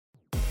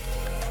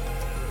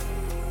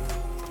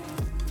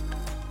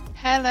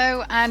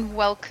Hello and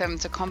welcome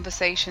to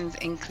Conversations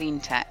in Clean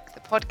Tech,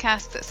 the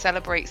podcast that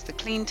celebrates the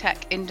clean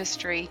tech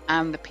industry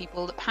and the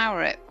people that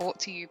power it, brought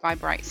to you by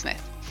Brightsmith.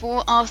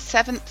 For our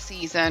 7th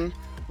season,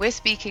 we're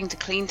speaking to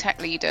clean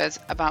tech leaders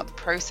about the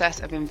process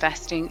of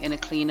investing in a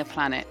cleaner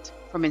planet.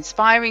 From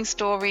inspiring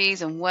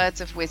stories and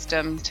words of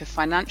wisdom to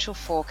financial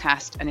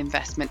forecast and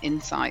investment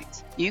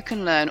insights, you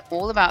can learn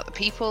all about the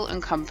people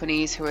and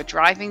companies who are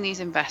driving these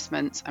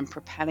investments and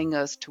propelling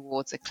us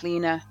towards a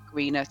cleaner,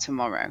 greener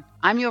tomorrow.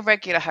 I'm your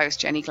regular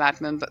host, Jenny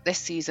Gladman, but this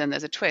season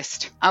there's a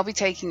twist. I'll be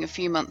taking a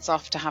few months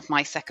off to have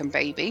my second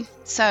baby,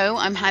 so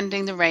I'm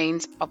handing the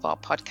reins of our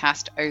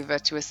podcast over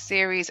to a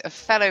series of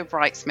fellow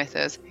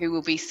Brightsmithers who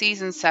will be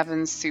Season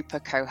 7's super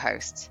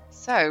co-hosts.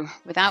 So,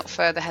 without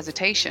further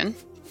hesitation,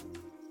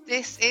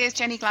 this is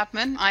Jenny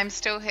Gladman. I'm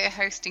still here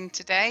hosting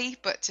today,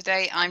 but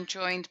today I'm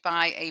joined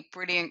by a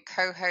brilliant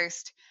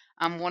co-host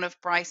and one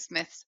of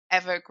Brightsmith's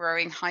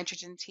ever-growing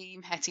hydrogen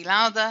team, Hetty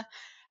Lowther.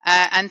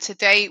 And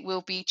today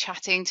we'll be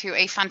chatting to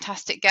a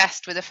fantastic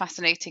guest with a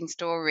fascinating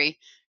story.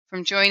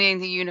 From joining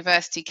the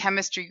university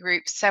chemistry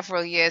group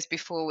several years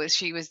before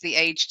she was the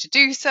age to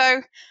do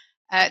so,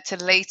 to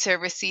later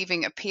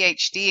receiving a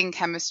PhD in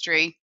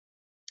chemistry,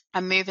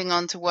 and moving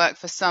on to work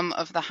for some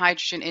of the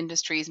hydrogen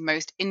industry's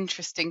most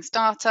interesting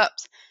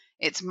startups.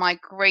 It's my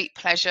great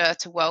pleasure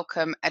to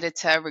welcome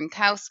Edyta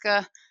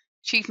Rynkowska,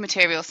 Chief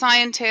Material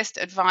Scientist,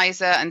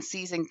 Advisor, and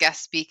seasoned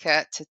guest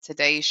speaker to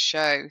today's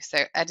show. So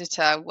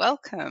Edyta,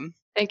 welcome.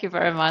 Thank you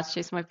very much.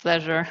 It's my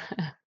pleasure.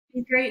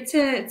 Great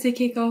to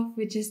kick off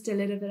with just a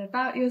little bit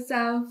about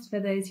yourself. For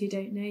those who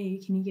don't know you,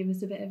 can you give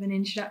us a bit of an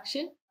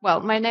introduction? Well,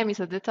 my name is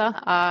Edyta.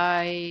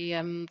 I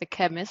am the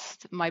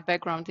chemist. My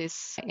background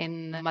is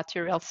in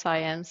material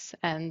science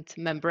and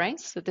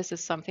membranes. So this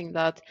is something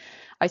that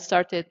I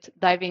started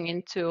diving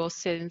into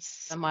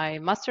since my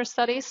master's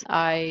studies.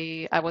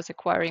 I was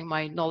acquiring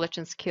my knowledge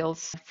and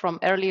skills from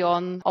early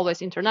on,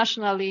 always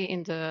internationally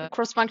in the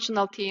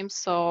cross-functional teams.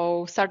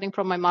 So starting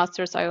from my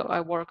master's,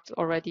 I worked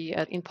already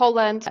in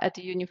Poland at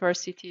the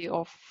University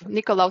of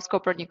Nicolaus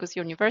Copernicus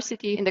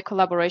University in the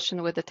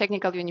collaboration with the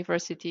Technical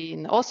University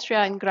in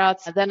Austria in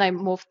Graz. Then I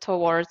moved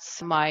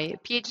towards my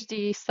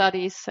PhD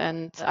studies,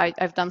 and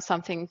I've done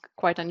something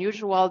quite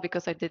unusual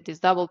because I did this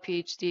double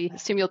PhD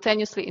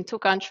simultaneously in 2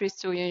 countries,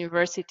 2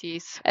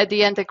 universities, at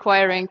the end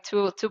acquiring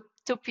two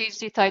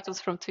PhD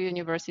titles from 2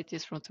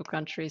 universities from 2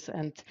 countries.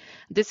 And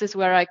this is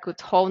where I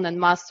could hone and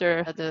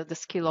master the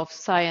skill of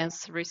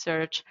science,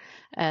 research,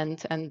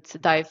 and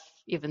dive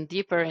even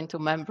deeper into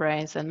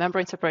membranes and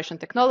membrane separation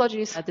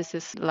technologies. This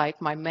is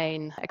like my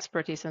main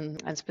expertise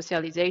and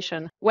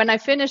specialization. When I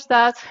finished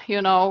that,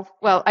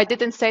 well, I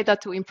didn't say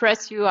that to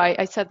impress you.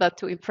 I said that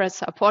to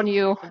impress upon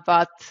you.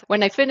 But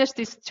when I finished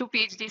these 2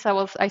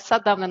 PhDs, I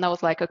sat down and I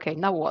was like, okay,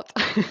 now what?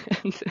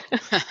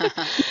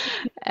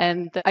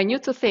 And I knew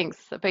 2 things,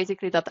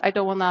 basically, that I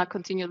don't want to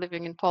continue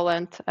living in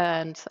Poland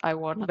and I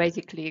want to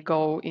basically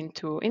go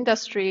into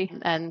industry.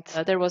 And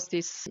there was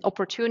this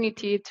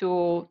opportunity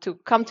to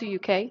come to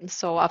UK.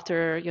 So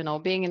after,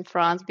 being in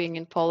France, being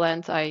in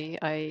Poland,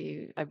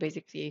 I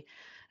basically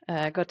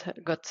got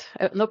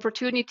an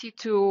opportunity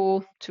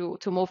to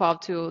move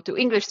out to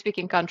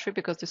English-speaking country,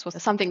 because this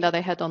was something that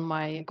I had on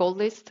my goal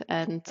list.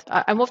 And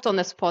I moved on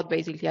the spot,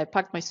 basically. I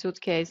packed my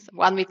suitcase.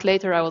 1 week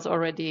later, I was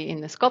already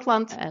in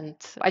Scotland, and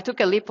I took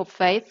a leap of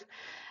faith.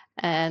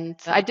 And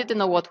I didn't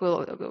know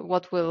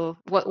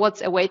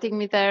what's awaiting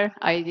me there.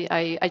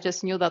 I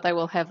just knew that I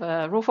will have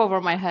a roof over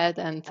my head,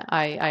 and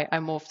I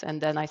moved, and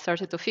then I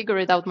started to figure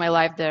it out my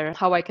life there,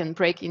 how I can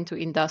break into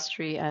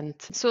industry. And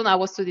soon I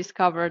was to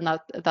discover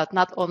that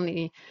not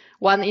only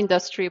one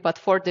industry, but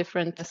 4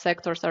 different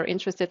sectors are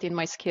interested in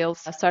my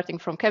skills, starting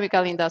from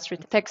chemical industry,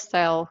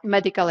 textile,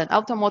 medical, and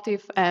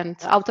automotive. And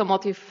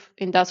automotive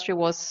industry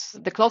was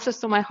the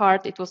closest to my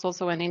heart. It was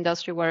also an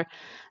industry where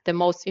the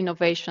most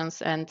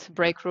innovations and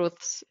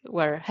breakthroughs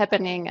were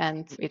happening,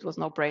 and it was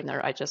no brainer.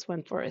 I just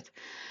went for it.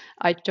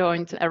 I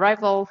joined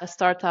Arrival, a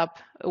startup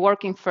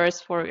working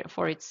first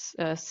for its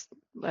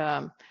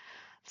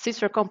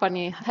sister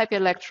company, Happy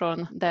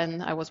Electron.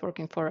 Then I was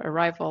working for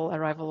Arrival.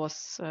 Arrival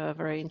was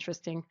very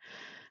interesting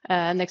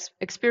an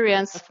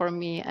experience for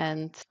me,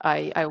 and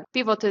I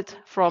pivoted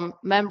from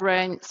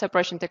membrane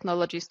separation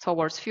technologies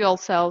towards fuel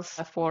cells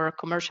for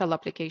commercial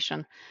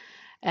application.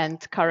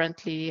 And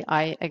currently,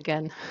 I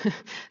again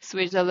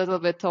switched a little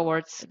bit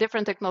towards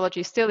different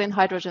technology, still in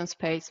hydrogen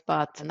space,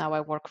 but now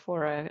I work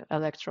for an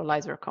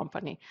electrolyzer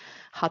company,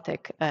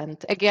 Hatek. And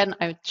again,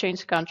 I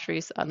changed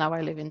countries. Now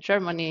I live in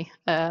Germany.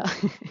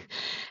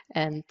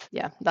 And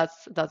yeah,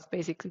 that's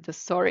basically the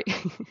story.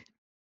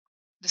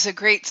 It's a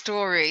great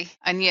story.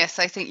 And yes,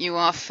 I think you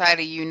are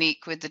fairly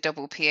unique with the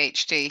double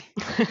PhD.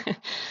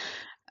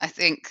 I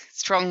think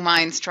strong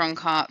mind, strong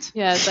heart.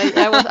 Yes,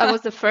 I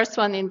was the first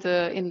one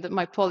in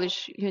my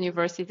Polish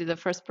university, the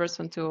first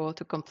person to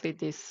complete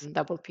this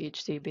double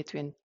PhD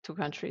between 2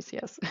 countries.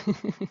 Yes.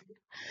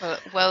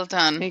 Well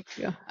done. Thank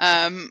you.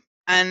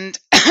 And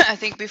I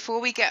think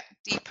before we get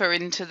deeper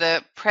into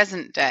the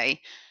present day,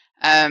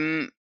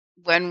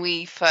 when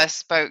we first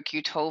spoke,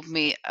 you told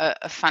me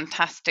a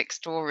fantastic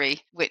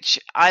story, which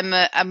I'm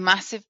a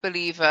massive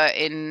believer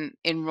in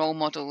role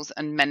models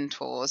and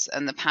mentors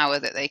and the power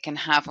that they can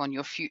have on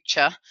your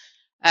future.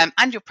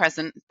 And your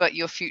present, but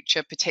your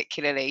future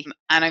particularly.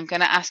 And I'm going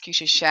to ask you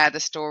to share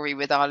the story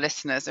with our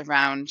listeners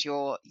around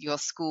your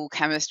school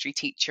chemistry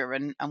teacher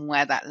and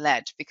where that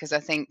led, because I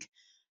think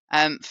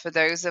for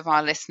those of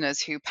our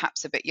listeners who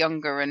perhaps a bit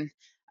younger and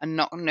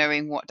not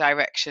knowing what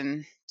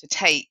direction to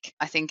take,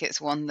 I think it's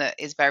one that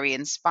is very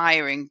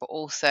inspiring, but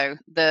also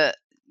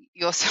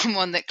you're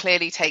someone that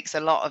clearly takes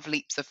a lot of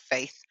leaps of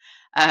faith.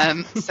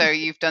 So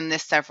you've done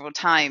this several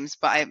times,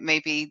 but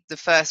maybe the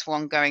first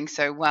one going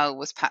so well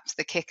was perhaps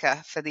the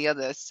kicker for the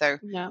others. So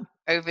Yeah.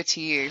 over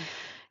to you.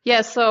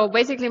 Yeah, so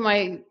basically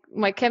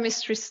my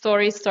chemistry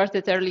story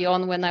started early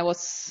on when I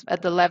was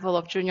at the level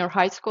of junior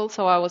high school.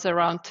 So I was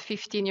around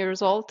 15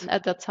 years old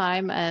at that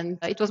time. And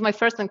it was my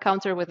first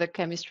encounter with the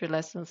chemistry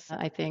lessons,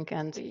 I think.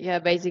 And yeah,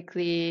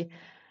 basically,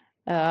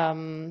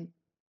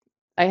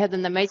 I had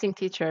an amazing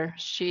teacher.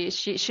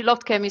 She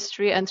loved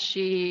chemistry, and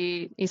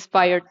she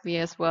inspired me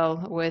as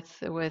well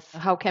with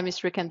how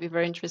chemistry can be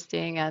very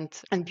interesting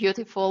and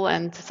beautiful.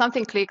 And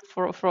something clicked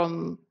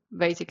from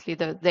basically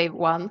the day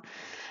one.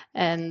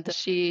 And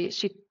she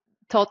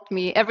taught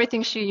me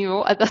everything she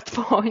knew at that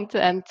point.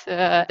 And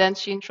then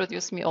she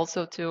introduced me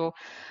also to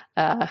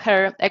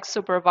her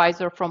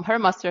ex-supervisor from her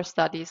master's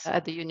studies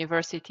at the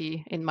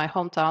university in my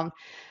hometown.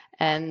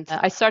 And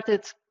I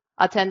started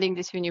attending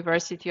this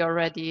university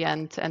already,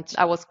 and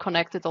I was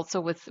connected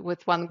also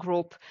with one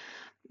group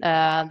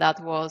that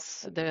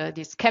was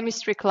this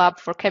chemistry club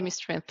for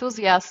chemistry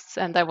enthusiasts.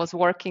 And I was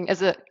working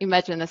as a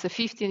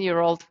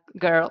 15-year-old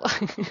girl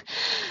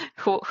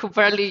who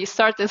barely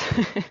started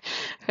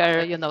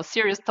her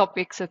serious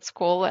topics at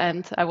school.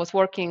 And I was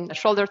working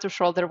shoulder to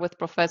shoulder with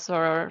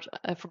professors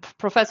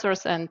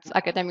and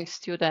academic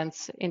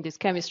students in this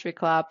chemistry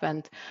club,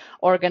 and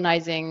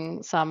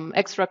organizing some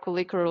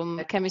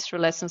extracurriculum chemistry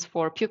lessons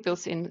for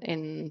pupils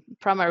in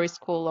primary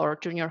school or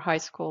junior high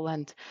school,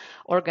 and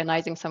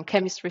organizing some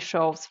chemistry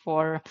shows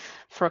for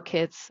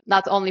kids,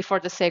 not only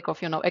for the sake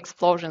of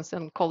explosions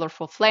and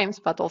colorful flames,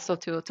 but also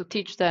to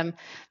teach them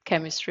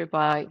chemistry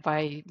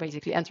by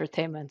basically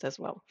entertainment as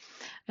well.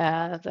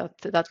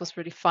 That was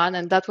really fun,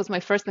 and that was my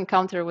first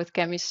encounter with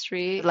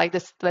chemistry, like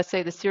this, let's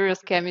say, the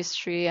serious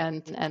chemistry,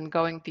 and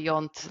going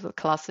beyond the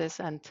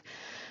classes.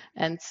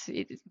 And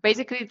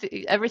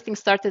basically everything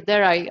started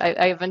there.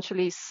 I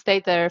eventually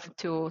stayed there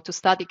to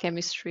study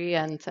chemistry,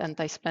 and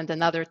I spent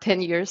another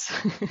 10 years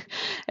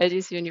at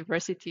this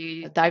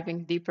university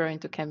diving deeper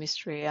into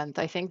chemistry. And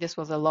I think this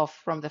was a love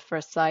from the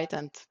first sight,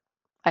 and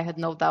I had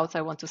no doubts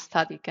I want to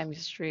study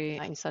chemistry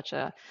in such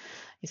a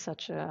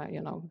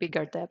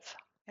bigger depth.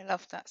 I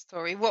love that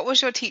story. What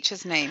was your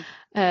teacher's name?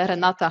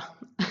 Renata.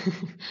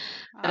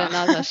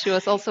 Renata. She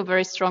was also a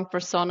very strong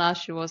persona.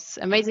 She was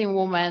an amazing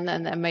woman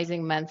and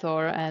amazing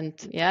mentor, and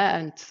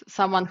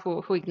someone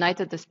who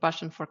ignited this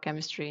passion for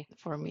chemistry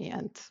for me.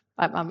 And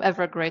I'm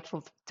ever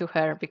grateful to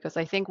her, because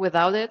I think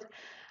without it,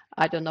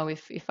 I don't know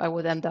if I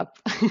would end up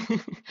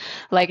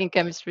liking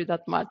chemistry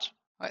that much.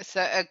 Well, it's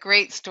a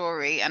great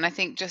story. And I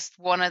think just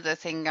one other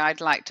thing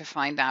I'd like to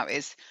find out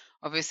is,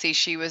 obviously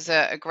she was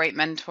a great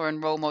mentor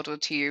and role model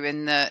to you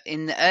in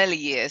the early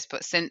years,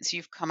 but since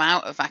you've come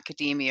out of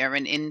academia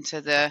and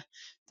into the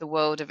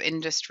world of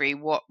industry,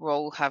 what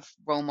role have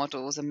role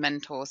models and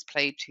mentors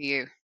played to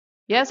you?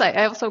 Yes,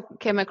 I also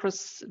came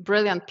across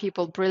brilliant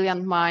people,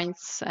 brilliant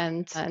minds,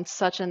 and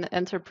such an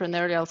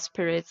entrepreneurial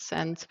spirits.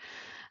 And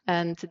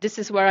this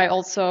is where I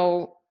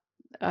also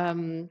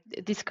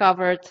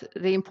discovered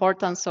the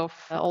importance of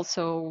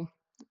also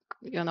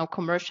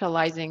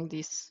commercializing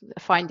these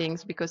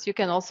findings, because you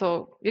can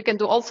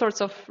do all sorts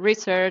of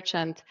research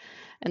and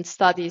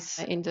studies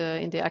in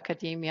the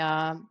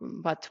academia,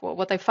 but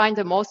what I find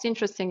the most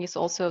interesting is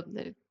also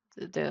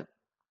the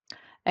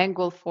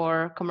angle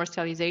for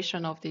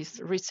commercialization of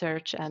this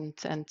research, and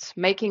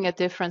making a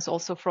difference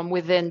also from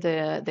within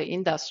the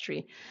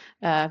industry,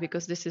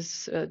 because this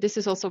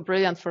is also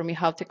brilliant for me,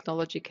 how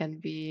technology can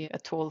be a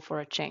tool for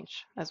a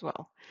change as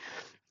well.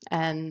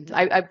 And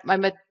I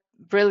met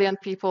brilliant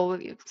people,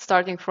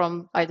 starting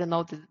from, I don't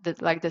know, the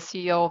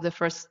CEO of the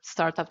first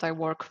startup I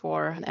work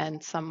for,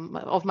 and some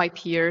of my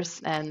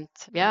peers. And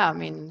yeah, I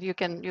mean, you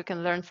can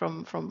learn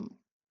from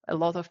a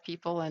lot of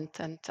people, and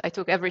I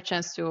took every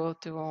chance to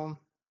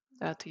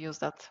use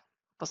that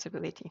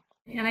possibility.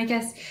 And I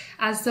guess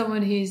as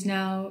someone who's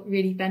now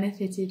really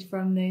benefited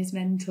from those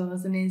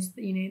mentors and is,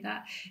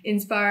 that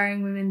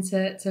inspiring women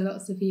to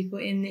lots of people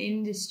in the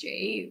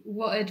industry,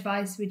 what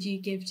advice would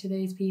you give to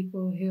those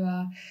people who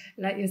are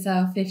like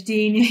yourself,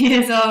 15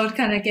 years old,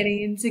 kind of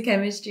getting into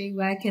chemistry?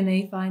 Where can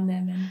they find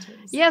their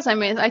mentors? Yes, I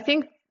mean, I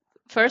think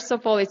first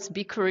of all, it's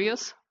be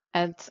curious,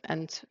 and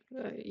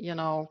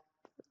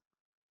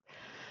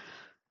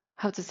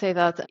how to say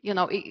that,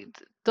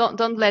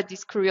 don't let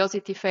this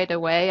curiosity fade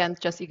away, and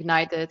just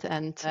ignite it,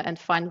 and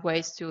find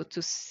ways to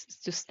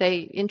stay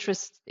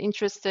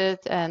interested,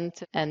 and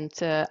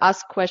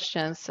ask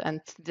questions.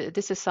 And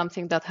this is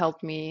something that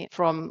helped me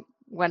from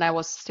when I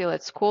was still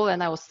at school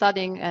and I was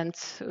studying, and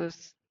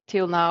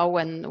till now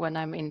when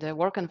I'm in the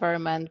work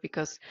environment,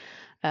 because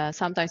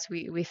sometimes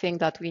we think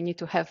that we need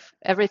to have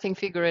everything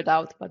figured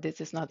out, but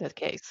this is not the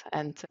case.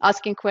 And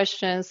asking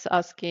questions,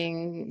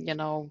 asking,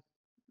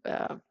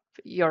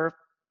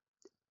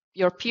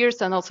 your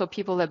peers and also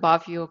people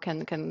above you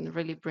can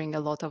really bring a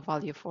lot of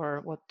value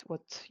for what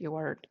you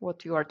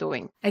are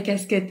doing. I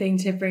guess good thing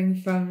to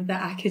bring from the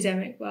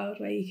academic world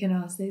where you can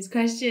ask those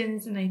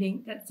questions. And I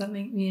think that's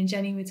something me and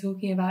Jenny were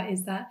talking about,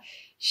 is that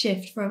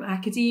shift from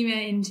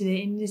academia into the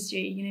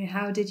industry.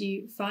 How did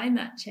you find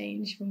that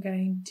change from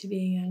going to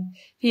being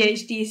a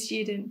PhD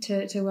student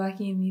to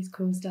working in these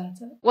cool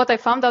startups? What I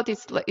found out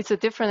is it's a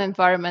different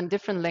environment,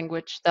 different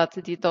language that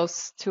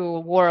those two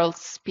worlds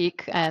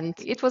speak, and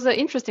it was an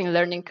interesting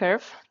learning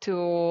curve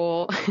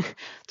to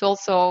to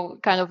also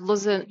kind of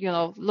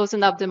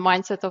loosen up the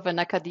mindset of an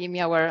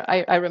academia. Where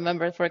I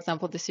remember, for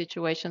example, the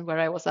situation where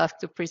I was asked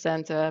to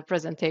present a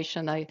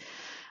presentation.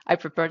 I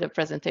prepared a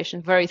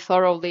presentation very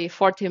thoroughly,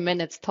 40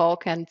 minutes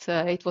talk, and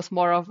it was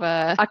more of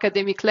an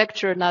academic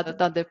lecture, not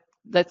than the,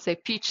 let's say,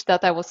 pitch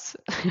that I was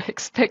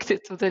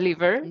expected to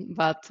deliver.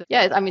 But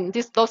yeah, I mean,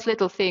 those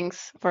little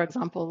things, for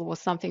example, was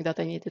something that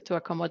I needed to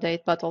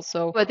accommodate, but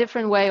also a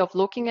different way of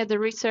looking at the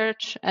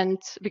research.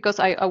 And because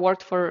I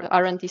worked for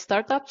R&D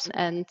startups,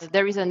 and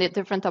there is a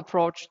different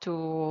approach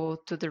to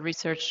the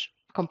research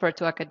compared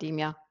to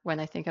academia when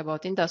I think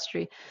about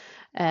industry.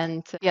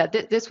 And yeah,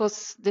 this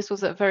was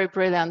a very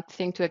brilliant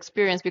thing to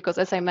experience, because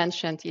as I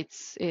mentioned,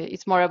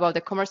 it's more about the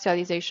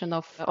commercialization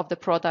of the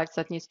products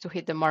that needs to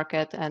hit the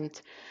market,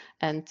 and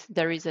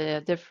there is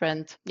a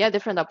different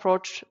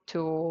approach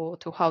to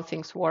how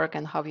things work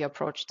and how we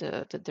approach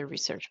the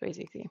research,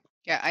 basically.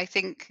 Yeah, I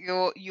think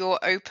your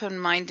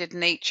open-minded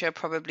nature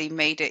probably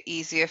made it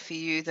easier for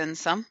you than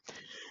some.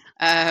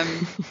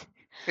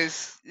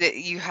 Because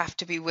you have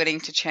to be willing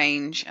to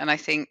change. And I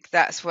think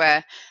that's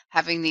where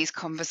having these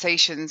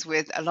conversations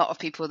with a lot of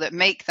people that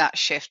make that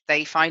shift,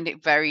 they find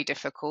it very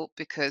difficult,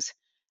 because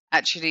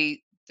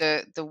actually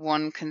the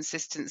one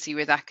consistency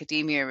with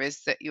academia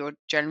is that you're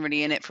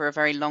generally in it for a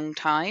very long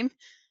time.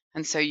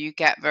 And so you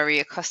get very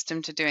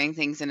accustomed to doing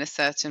things in a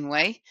certain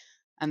way.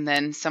 And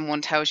then someone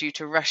tells you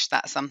to rush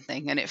that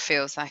something, and it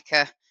feels like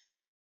a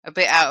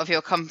bit out of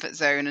your comfort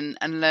zone,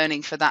 and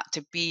learning for that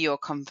to be your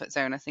comfort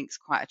zone, I think, is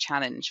quite a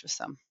challenge for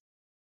some.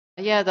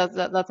 Yeah,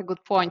 that's a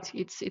good point.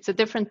 It's a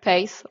different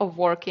pace of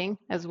working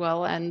as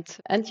well, and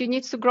you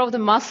need to grow the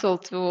muscle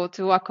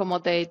to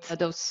accommodate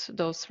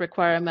those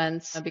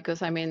requirements,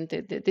 because I mean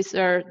these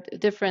are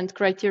different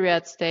criteria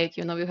at stake.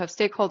 You have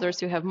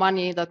stakeholders, you have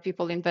money that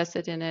people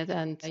invested in it,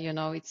 and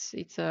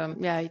it's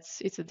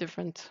a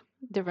different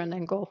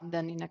angle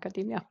than in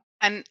academia.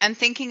 And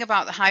thinking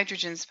about the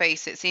hydrogen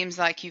space, it seems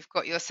like you've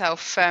got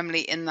yourself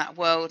firmly in that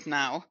world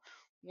now.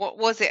 What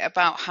was it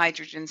about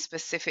hydrogen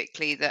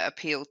specifically that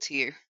appealed to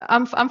you?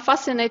 I'm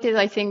fascinated,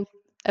 I think,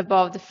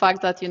 about the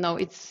fact that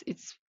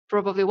it's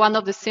probably one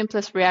of the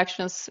simplest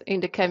reactions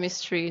in the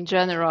chemistry in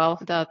general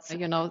that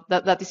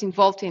that is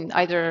involved in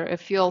either a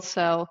fuel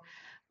cell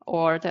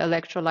or the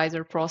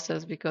electrolyzer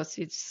process, because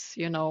it's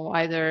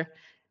either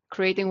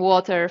creating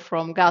water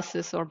from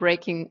gases or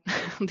breaking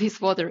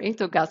this water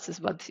into gases.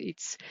 But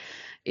it's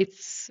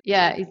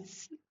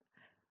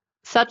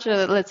such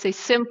a, let's say,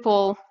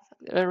 simple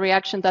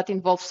reaction that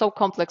involves so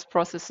complex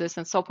processes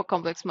and so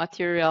complex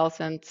materials,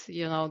 and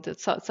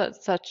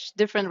such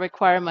different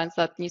requirements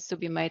that needs to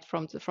be made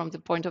from the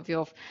point of view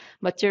of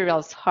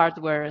materials,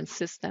 hardware, and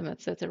system,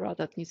 etc.,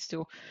 that needs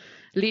to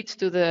lead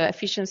to the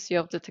efficiency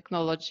of the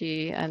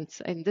technology. And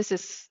this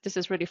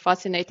is really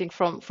fascinating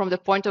from the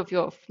point of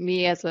view of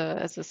me as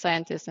a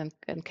scientist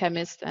and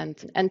chemist. And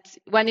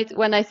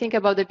when I think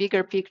about the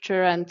bigger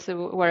picture and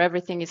where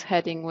everything is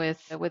heading with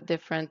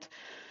different,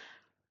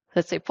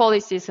 let's say,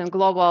 policies and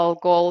global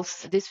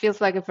goals, this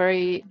feels like a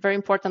very, very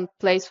important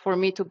place for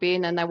me to be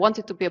in. And I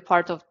wanted to be a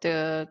part of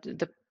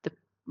the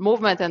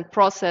movement and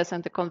process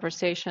and the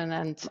conversation.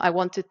 And I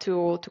wanted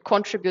to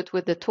contribute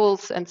with the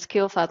tools and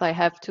skills that I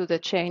have to the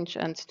change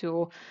and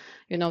to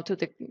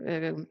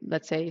the,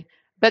 let's say,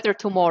 better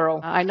tomorrow.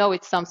 I know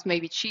it sounds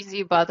maybe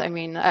cheesy, but I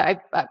mean,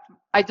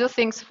 I do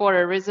things for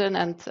a reason,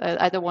 and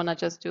I don't want to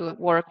just do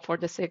work for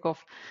the sake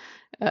of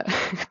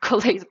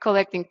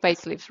collecting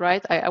payslips,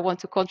 right? I want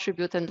to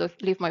contribute and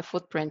leave my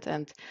footprint,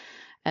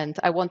 and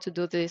I want to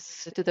do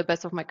this to the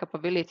best of my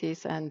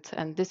capabilities, and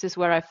this is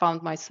where I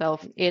found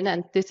myself in,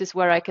 and this is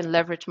where I can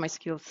leverage my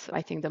skills,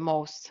 I think, the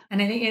most.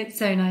 And I think it's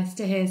so nice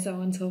to hear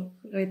someone talk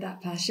with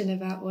that passion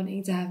about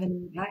wanting to have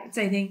an impact.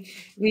 I think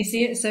we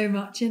see it so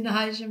much in the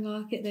hydrogen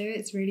market, though.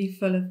 It's really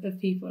full of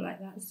people like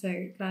that. So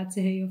glad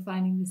to hear you're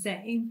finding the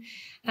same.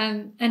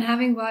 And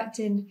having worked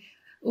in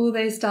all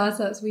those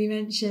startups we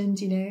mentioned,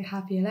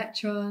 Happy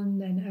Electron,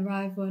 then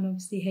Arrival, and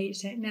obviously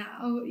HTech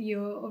now,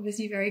 you're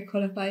obviously very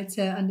qualified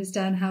to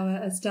understand how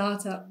a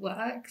startup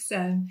works.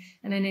 And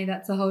I know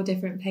that's a whole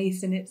different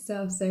pace in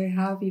itself. So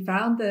how have you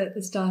found the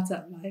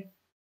startup life?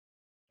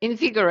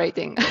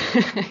 Invigorating.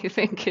 I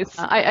think it's,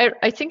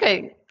 I think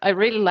I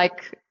really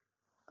like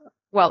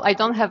Well, I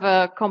don't have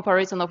a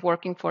comparison of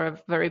working for a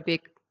very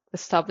big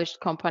established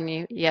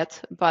company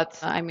yet, but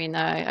I mean,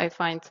 I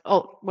find,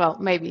 oh, well,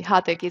 maybe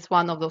Hatek is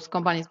one of those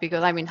companies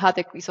because I mean,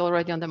 Hatek is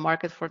already on the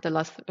market for the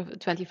last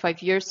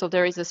 25 years, so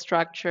there is a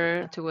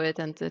structure to it,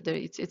 and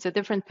it's a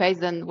different pace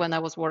than when I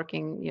was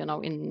working,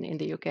 in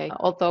the UK.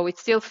 Although it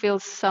still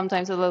feels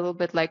sometimes a little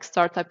bit like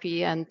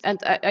startup-y, and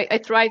I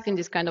thrive in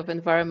this kind of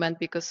environment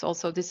because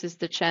also this is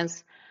the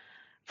chance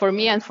for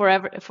me and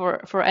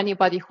for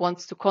anybody who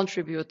wants to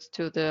contribute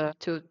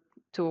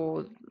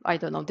to I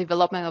don't know,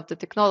 development of the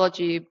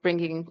technology,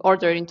 bringing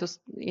order into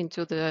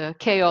the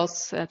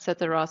chaos,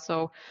 etc.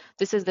 So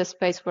this is the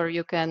space where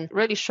you can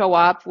really show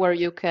up, where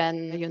you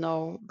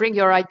can bring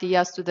your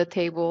ideas to the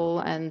table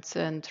and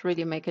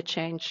really make a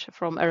change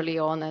from early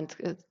on and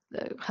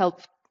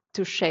help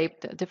to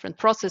shape the different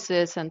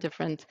processes and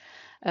different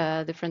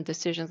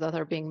decisions that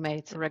are being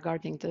made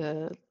regarding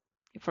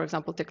for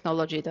example,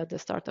 technology that the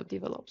startup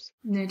develops.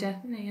 No,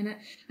 definitely. And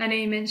I know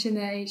you mentioned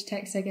that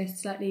HTech's, I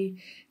guess,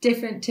 slightly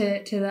different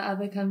to the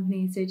other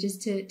companies. So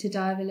just to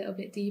dive a little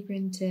bit deeper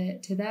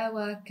into their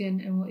work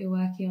and what you're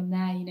working on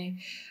there,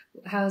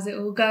 how's it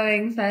all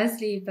going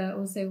firstly, but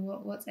also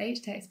what's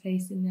HTech's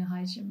place in the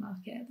hydrogen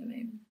market at the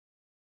moment?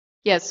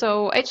 Yeah,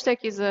 so HTech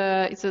is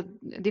a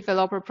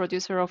developer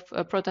producer of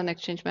proton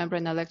exchange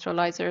membrane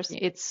electrolyzers.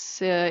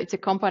 It's a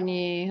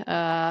company,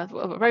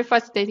 a very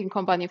fascinating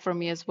company for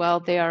me as well.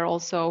 They are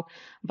also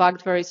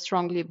backed very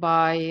strongly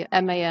by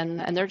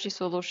MAN Energy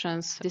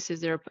Solutions. This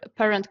is their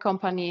parent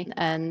company,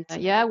 and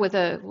with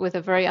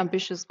a very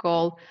ambitious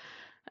goal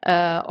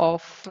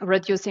of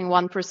reducing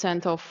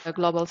 1% of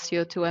global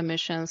CO2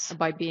 emissions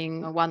by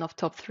being one of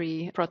top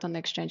 3 proton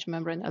exchange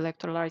membrane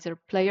electrolyzer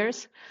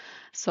players.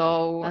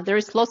 So there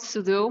is lots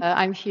to do.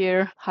 I'm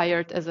here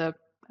hired as a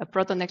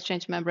proton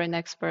exchange membrane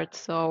expert.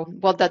 So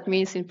what that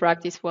means in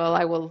practice, well,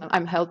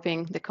 I'm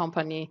helping the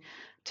company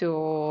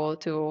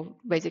to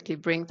basically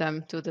bring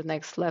them to the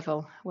next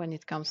level when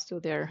it comes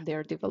to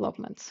their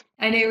developments.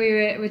 I know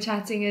we were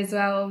chatting as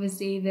well.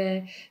 Obviously,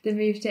 the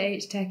move to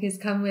HTech has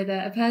come with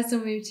a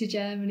personal move to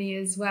Germany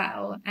as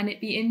well, and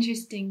it'd be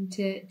interesting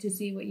to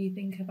see what you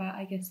think about,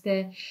 I guess,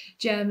 the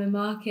German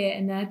market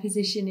and their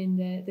position in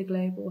the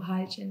global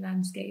hydrogen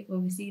landscape.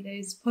 Obviously,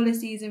 those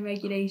policies and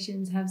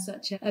regulations have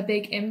such a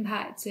big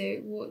impact. So,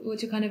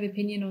 what's your kind of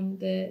opinion on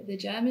the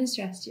German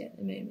strategy at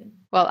the moment?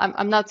 Well,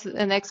 I'm not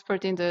an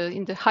expert in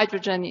the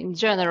hydrogen in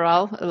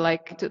general,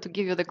 like to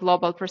give you the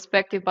global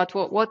perspective. But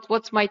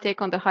what's my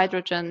take on the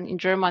hydrogen in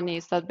Germany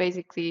is that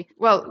basically,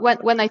 well,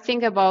 when I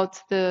think about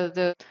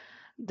the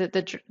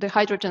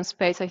hydrogen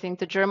space, I think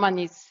the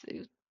Germany is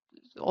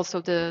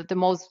also the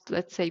most,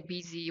 let's say,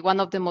 busy,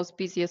 one of the most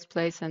busiest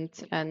place,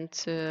 and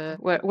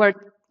where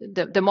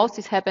the most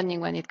is happening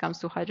when it comes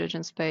to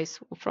hydrogen space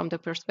from the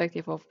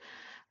perspective of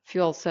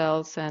fuel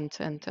cells and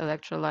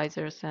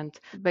electrolyzers. And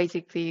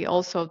basically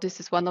also this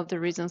is one of the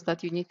reasons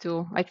that you need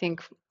to, I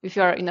think, if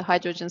you are in the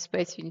hydrogen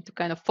space, you need to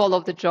kind of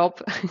follow the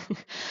job.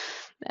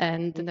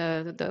 And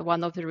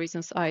one of the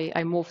reasons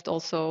I moved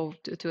also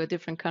to a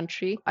different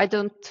country. I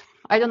don't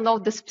know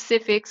the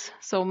specifics,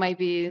 so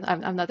maybe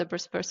I'm not the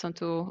best person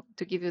to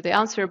give you the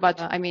answer,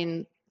 but I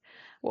mean,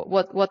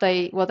 what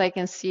I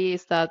can see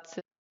is that,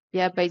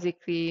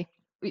 basically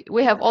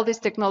we have all these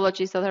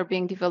technologies that are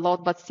being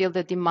developed, but still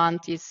the demand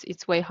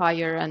it's way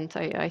higher. And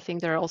I think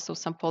there are also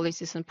some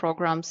policies and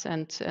programs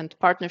and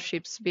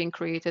partnerships being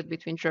created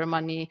between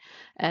Germany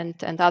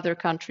and other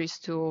countries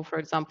to, for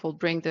example,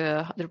 bring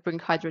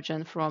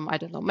hydrogen from, I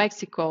don't know,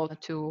 Mexico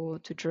to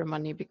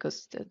Germany,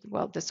 because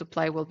the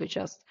supply will be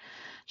just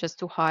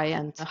too high.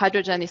 And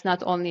hydrogen is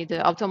not only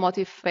the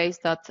automotive phase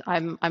that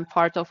I'm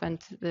part of,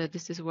 and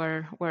this is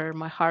where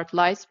my heart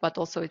lies, but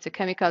also it's a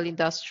chemical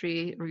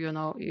industry.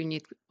 You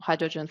need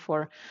hydrogen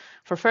for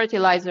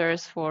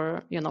fertilizers,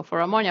 for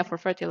ammonia, for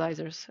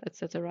fertilizers,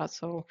 etc.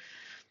 So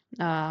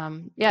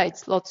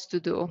it's lots to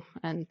do.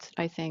 And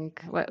I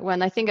think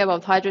when I think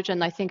about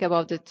hydrogen, I think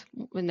about it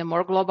in a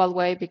more global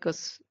way,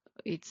 because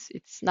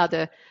it's not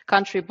a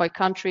country by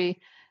country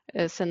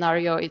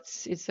scenario.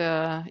 It's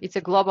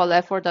a global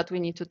effort that we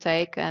need to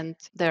take, and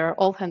they're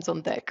all hands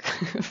on deck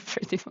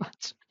pretty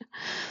much.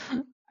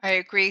 I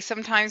agree.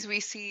 Sometimes we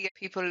see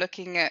people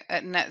looking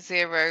at net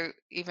zero,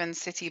 even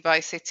city by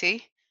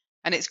city,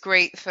 and it's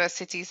great for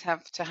cities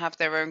to have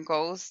their own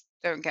goals.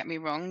 Don't get me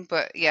wrong,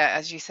 but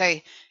as you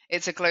say,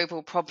 it's a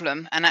global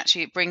problem, and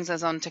actually it brings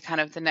us on to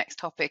kind of the next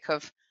topic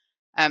of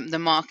the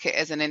market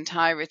as an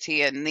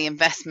entirety and the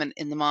investment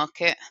in the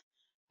market.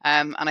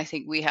 And I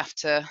think we have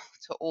to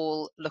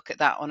all look at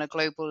that on a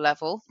global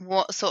level.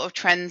 What sort of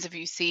trends have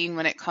you seen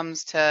when it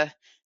comes to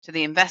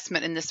the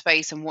investment in the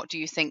space, and what do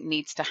you think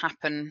needs to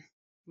happen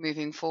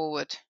moving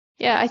forward?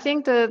 I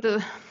think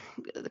the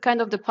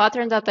kind of the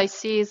pattern that I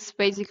see is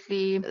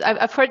basically,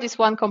 I've heard this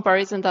one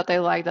comparison that I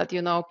like, that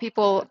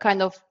people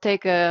kind of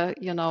take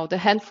the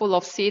handful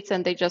of seeds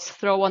and they just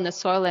throw on the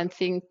soil and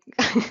think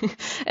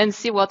and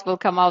see what will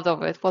come out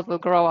of it, what will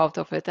grow out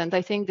of it. And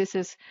I think this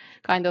is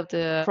kind of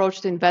the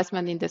approach to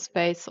investment in the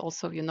space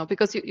also,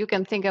 because you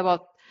can think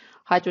about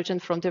hydrogen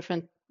from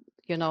different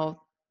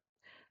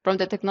from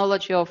the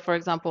technology of, for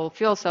example,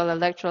 fuel cell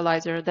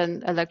electrolyzer.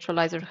 Then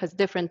electrolyzer has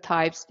different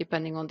types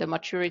depending on the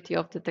maturity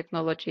of the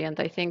technology. And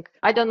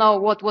I don't know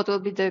what will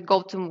be the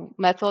go-to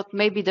method.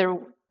 Maybe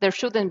there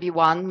shouldn't be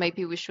one.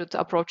 Maybe we should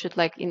approach it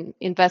like in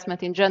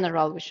investment in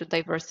general. We should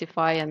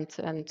diversify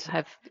and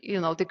have,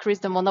 decrease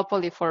the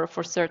monopoly for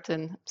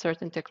certain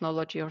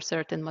technology or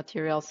certain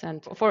materials.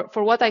 And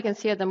for what I can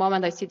see at the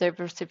moment, I see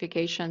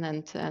diversification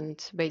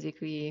and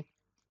basically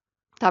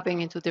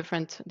tapping into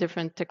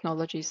different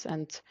technologies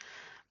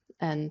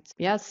and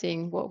yeah,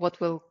 seeing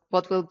what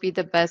will be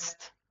the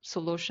best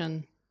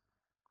solution.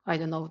 I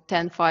don't know,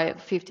 10,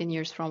 5, 15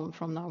 years from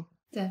now.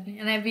 Definitely.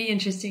 And it'd be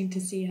interesting to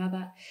see how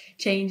that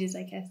changes,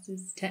 I guess,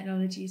 as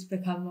technologies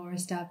become more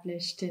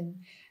established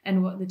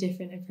and what the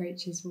different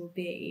approaches will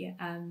be.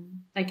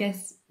 I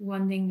guess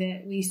one thing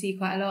that we see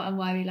quite a lot and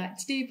why we like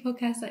to do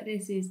podcasts like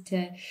this is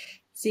to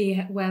see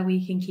where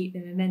we can keep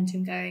the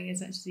momentum going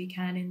as much as we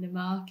can in the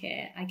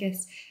market. I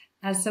guess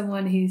as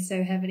someone who's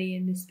so heavily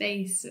in the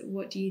space,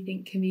 what do you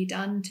think can be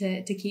done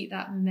to keep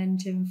that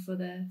momentum for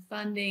the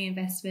funding,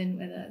 investment,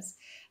 whether that's,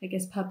 I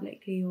guess,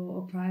 publicly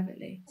or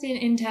privately?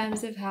 In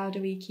terms of how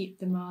do we keep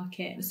the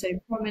market so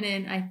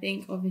prominent, I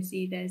think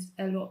obviously there's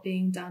a lot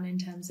being done in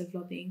terms of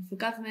lobbying for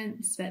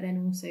governments, but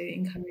then also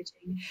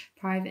encouraging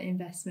private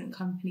investment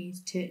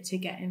companies to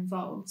get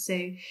involved.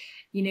 So,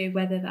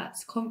 whether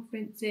that's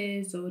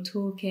conferences or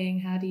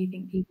talking, how do you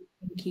think people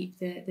can keep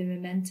the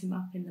momentum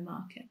up in the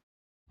market?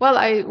 Well,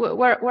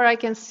 where I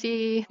can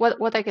see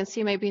what I can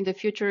see maybe in the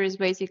future is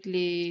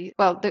basically,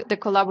 well, the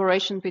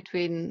collaboration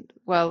between,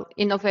 well,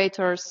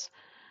 innovators,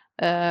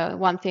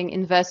 one thing,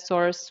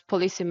 investors,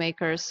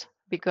 policymakers,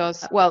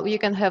 because, well, you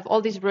can have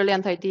all these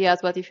brilliant ideas,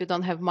 but if you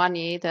don't have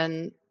money,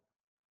 then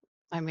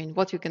I mean,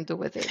 what you can do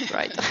with it,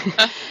 right?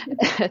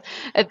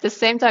 At the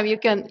same time, you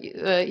can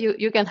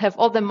have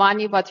all the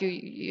money, but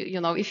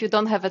if you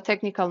don't have a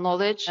technical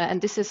knowledge, and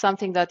this is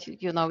something that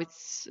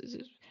it's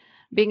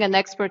being an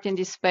expert in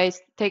this space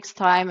takes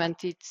time, and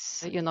it's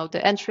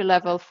the entry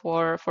level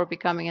for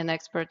becoming an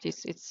expert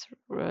is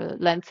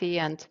lengthy,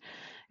 and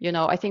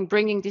I think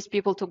bringing these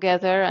people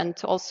together and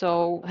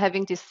also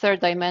having this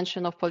third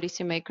dimension of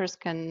policymakers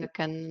can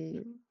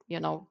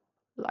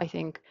I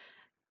think,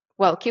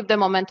 well, keep the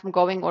momentum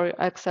going or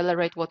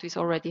accelerate what is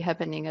already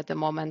happening at the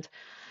moment.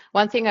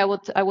 One thing I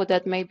would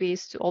add maybe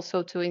is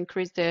also to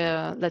increase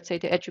the, let's say,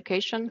 the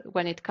education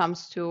when it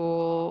comes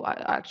to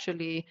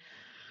actually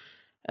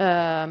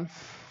showing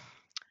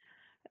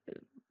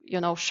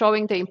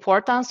the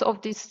importance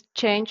of this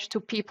change to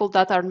people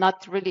that are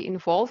not really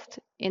involved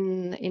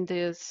in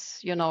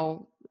this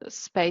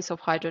space of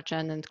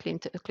hydrogen and clean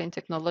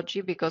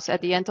technology, because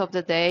at the end of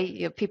the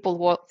day,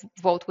 people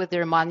vote with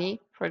their money,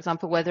 for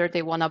example, whether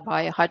they want to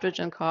buy a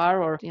hydrogen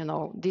car or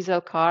diesel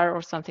car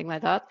or something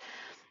like that.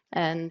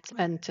 And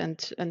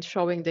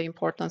showing the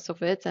importance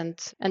of it,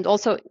 and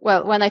also,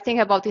 well, when I think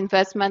about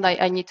investment,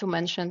 I need to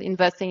mention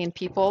investing in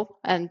people,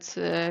 and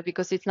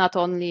because it's not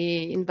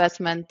only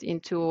investment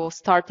into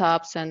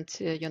startups and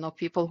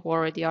people who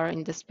already are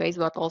in the space,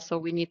 but also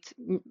we need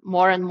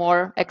more and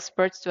more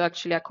experts to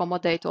actually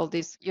accommodate all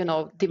this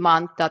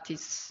demand that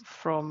is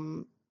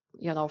from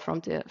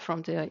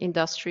the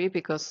industry,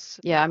 because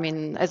I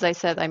mean, as I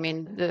said, I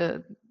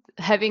mean,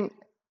 having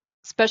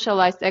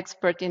specialized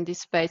expert in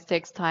this space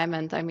takes time,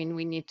 and I mean,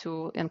 we need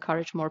to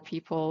encourage more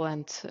people,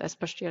 and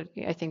especially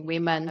I think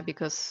women,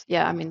 because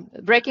I mean,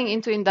 breaking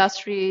into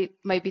industry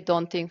may be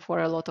daunting for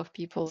a lot of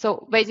people.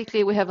 So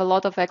basically we have a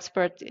lot of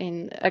experts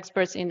in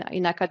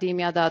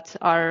academia that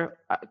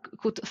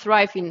could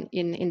thrive in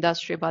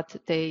industry, but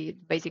they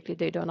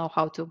don't know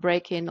how to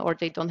break in, or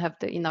they don't have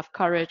the enough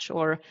courage,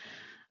 or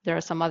there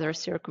are some other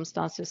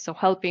circumstances. So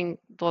helping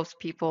those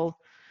people,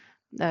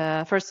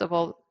 first of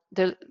all,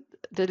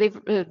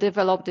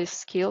 develop these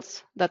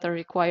skills that are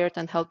required,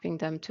 and helping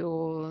them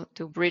to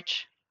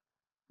bridge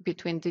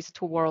between these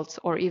two worlds,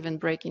 or even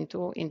break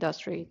into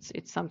industry.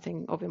 It's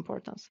something of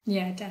importance.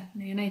 Yeah,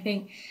 definitely. And I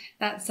think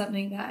that's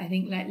something that I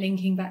think, like,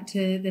 linking back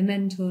to the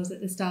mentors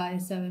at the start,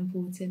 is so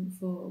important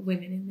for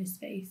women in this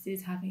space,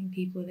 is having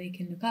people they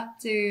can look up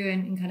to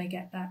and kind of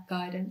get that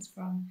guidance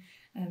from.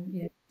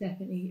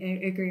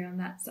 Definitely agree on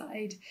that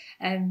side.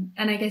 And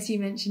I guess you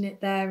mentioned it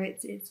there,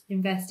 it's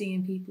investing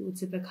in people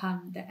to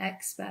become the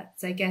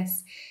experts. I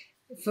guess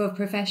for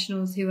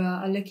professionals who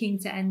are looking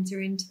to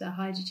enter into the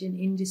hydrogen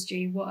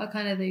industry, what are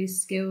kind of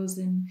those skills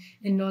and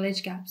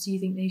knowledge gaps you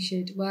think they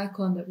should work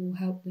on that will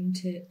help them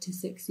to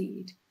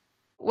succeed?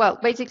 Well,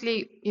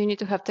 basically you need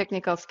to have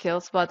technical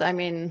skills, but I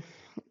mean,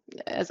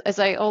 as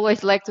I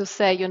always like to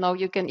say,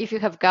 you can, if you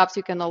have gaps,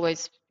 you can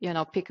always,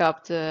 pick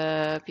up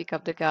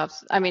the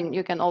gaps. I mean,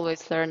 you can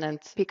always learn and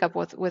pick up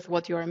with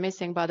what you are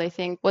missing. But I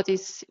think what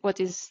is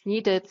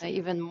needed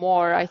even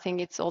more, I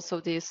think it's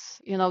also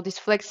this, this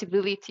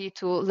flexibility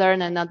to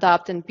learn and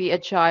adapt and be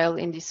agile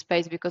in this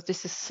space, because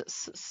this is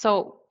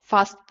so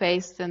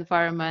fast-paced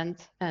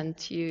environment,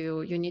 and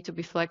you need to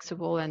be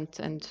flexible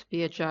and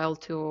be agile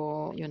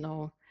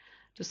to,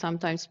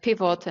 sometimes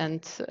pivot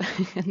and,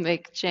 and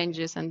make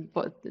changes and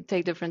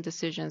take different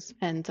decisions.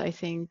 And I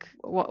think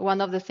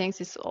one of the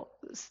things is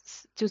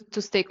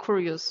to stay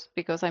curious,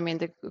 because I mean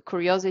the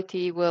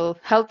curiosity will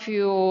help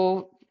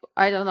you.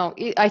 I don't know.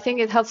 I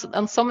think it helps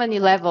on so many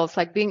levels,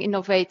 like being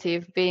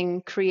innovative,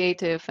 being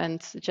creative,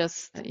 and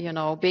just,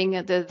 being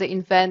the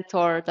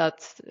inventor that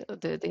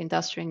the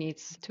industry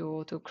needs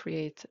to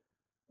create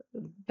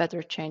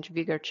better change,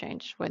 bigger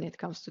change when it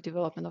comes to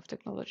development of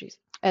technologies.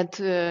 And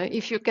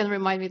if you can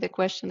remind me the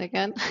question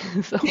again.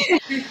 So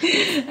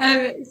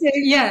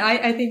yeah,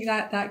 I think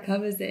that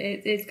covers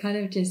it. It's kind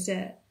of just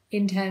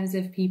in terms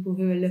of people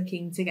who are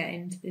looking to get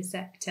into the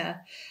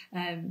sector,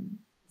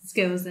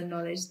 skills and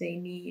knowledge they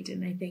need.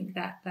 And I think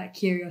that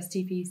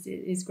curiosity piece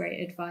is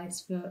great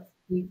advice for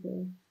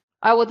people.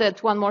 I would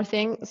add one more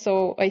thing.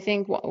 So I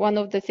think one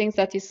of the things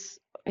that is,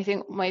 I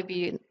think,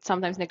 maybe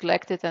sometimes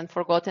neglected and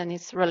forgotten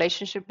is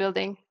relationship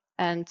building.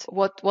 And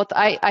what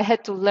I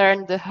had to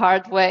learn the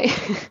hard way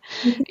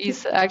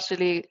is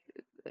actually,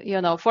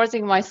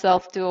 forcing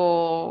myself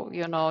to,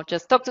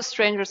 just talk to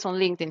strangers on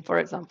LinkedIn, for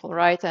example,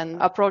 right?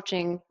 And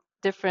approaching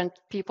different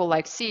people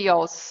like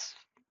CEOs,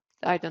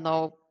 I don't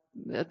know,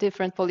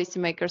 different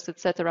policymakers,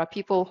 etc.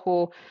 People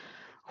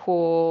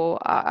who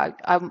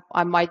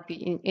I might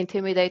be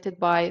intimidated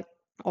by,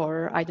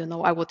 or I don't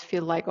know, I would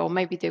feel like, oh,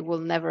 maybe they will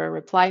never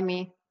reply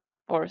me,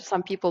 or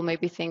some people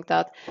maybe think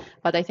that.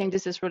 But I think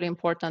this is really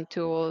important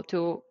to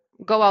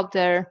go out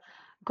there,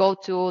 go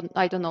to,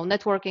 I don't know,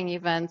 networking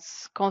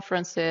events,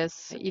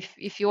 conferences.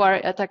 If you are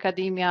at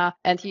academia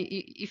and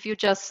if you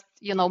just,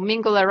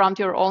 mingle around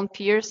your own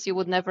peers, you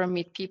would never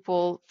meet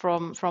people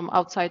from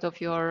outside of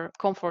your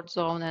comfort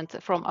zone and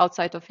from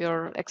outside of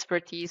your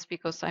expertise,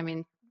 because I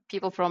mean,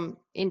 people from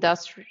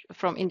industry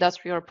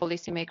or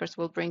policymakers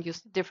will bring you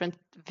different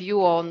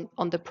view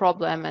on the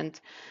problem,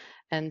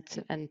 and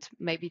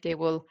maybe they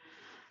will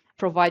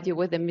provide you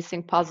with the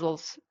missing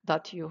puzzles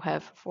that you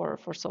have for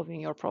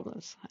solving your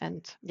problems.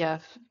 And yeah,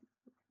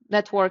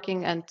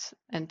 networking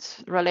and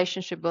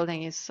relationship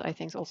building is, I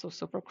think, also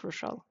super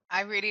crucial.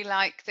 I really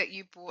like that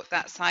you brought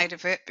that side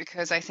of it,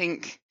 because I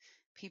think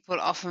people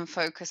often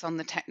focus on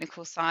the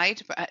technical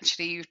side, but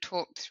actually you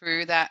talked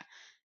through that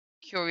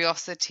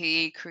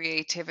curiosity,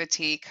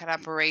 creativity,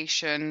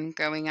 collaboration,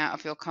 going out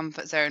of your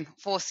comfort zone.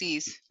 4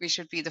 C's. We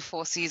should be the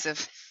 4 C's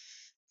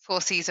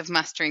of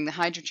mastering the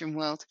hydrogen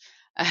world.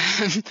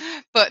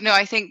 But no,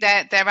 I think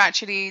they're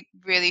actually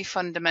really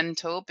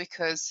fundamental,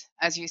 because,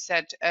 as you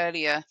said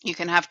earlier, you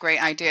can have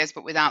great ideas,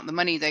 but without the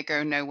money, they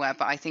go nowhere.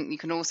 But I think you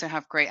can also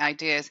have great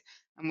ideas,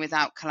 and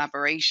without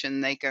collaboration,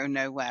 they go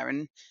nowhere.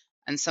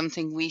 And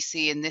something we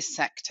see in this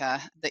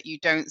sector that you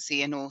don't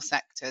see in all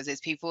sectors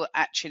is people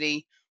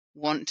actually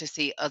want to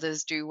see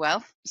others do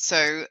well.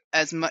 So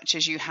as much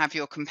as you have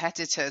your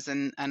competitors,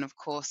 and of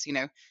course,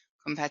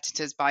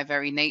 competitors by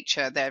very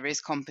nature, there is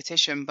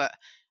competition, but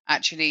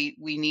actually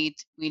we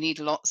need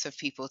lots of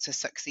people to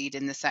succeed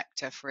in the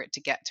sector for it to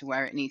get to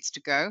where it needs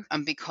to go.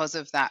 And because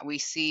of that, we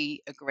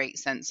see a great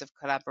sense of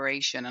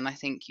collaboration. And I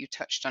think you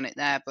touched on it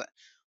there, but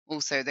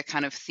also the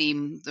kind of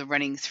theme, the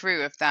running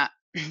through of that,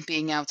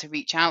 being able to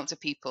reach out to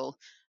people,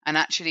 and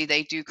actually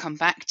they do come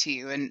back to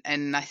you.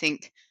 And I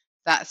think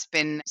that's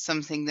been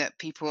something that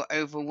people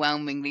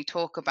overwhelmingly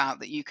talk about,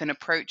 that you can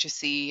approach a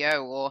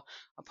CEO or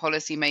a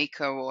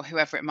policymaker or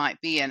whoever it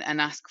might be and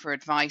ask for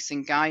advice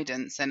and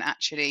guidance, and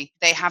actually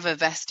they have a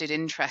vested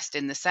interest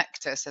in the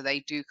sector, so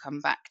they do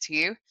come back to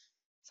you.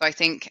 So I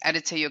think,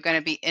 Edyta, you're going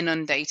to be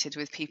inundated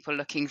with people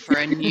looking for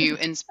a new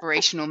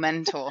inspirational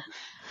mentor.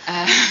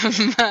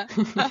 But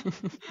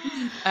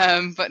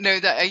no,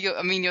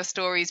 your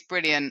story is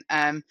brilliant,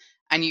 and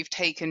you've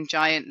taken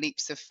giant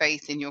leaps of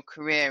faith in your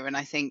career, and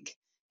I think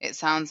it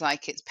sounds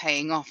like it's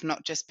paying off,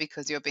 not just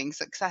because you're being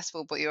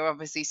successful, but you're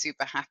obviously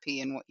super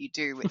happy in what you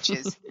do, which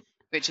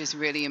is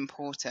really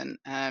important.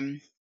 And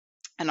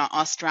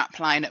our strap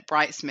line at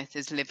Brightsmith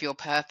is "Live Your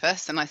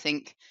Purpose," and I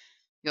think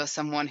you're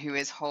someone who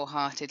is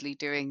wholeheartedly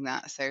doing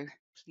that. So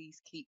please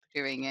keep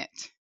doing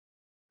it.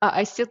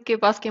 I still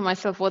keep asking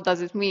myself, what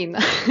does it mean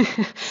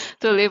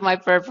to live my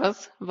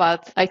purpose?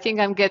 But I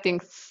think I'm getting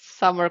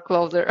somewhere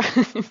closer.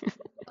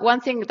 One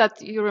thing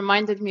that you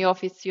reminded me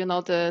of is,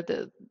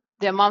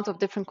 the amount of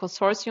different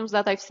consortiums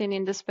that I've seen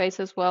in this space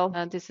as well.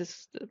 And this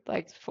is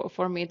like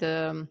for me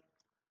the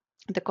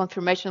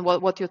confirmation.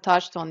 What you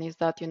touched on is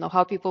that,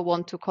 how people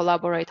want to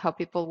collaborate, how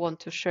people want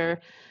to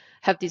share,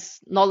 have this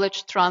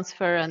knowledge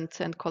transfer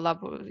and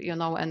collaborate,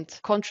 and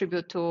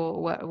contribute to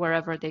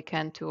wherever they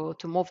can to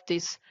move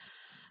this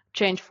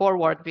change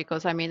forward.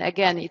 Because I mean,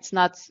 again, it's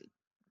not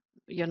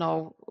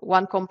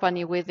one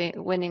company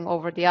winning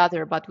over the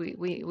other, but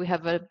we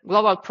have a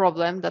global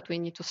problem that we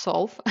need to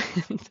solve.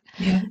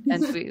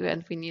 and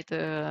we need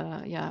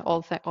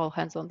all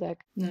hands on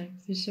deck. No,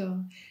 for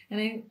sure.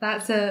 And I think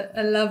that's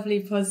a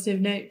lovely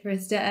positive note for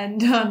us to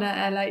end on.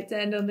 I like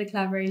to end on the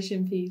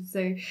collaboration piece.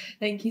 So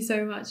thank you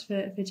so much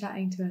for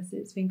chatting to us.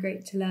 It's been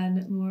great to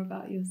learn more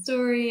about your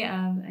story.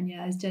 And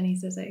yeah, as Jenny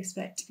says, I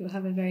expect you'll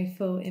have a very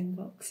full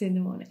inbox in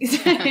the morning.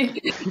 So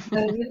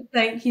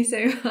thank you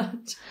so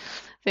much.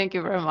 Thank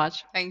you very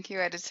much. Thank you,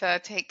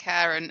 Edyta. Take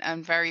care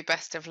and very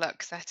best of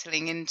luck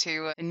settling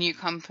into a new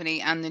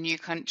company and the new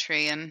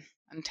country and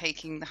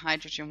taking the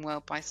hydrogen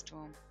world by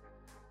storm.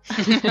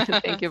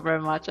 Thank you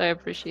very much. I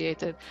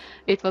appreciate it.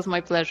 It was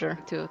my pleasure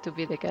to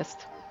be the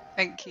guest.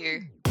 Thank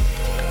you.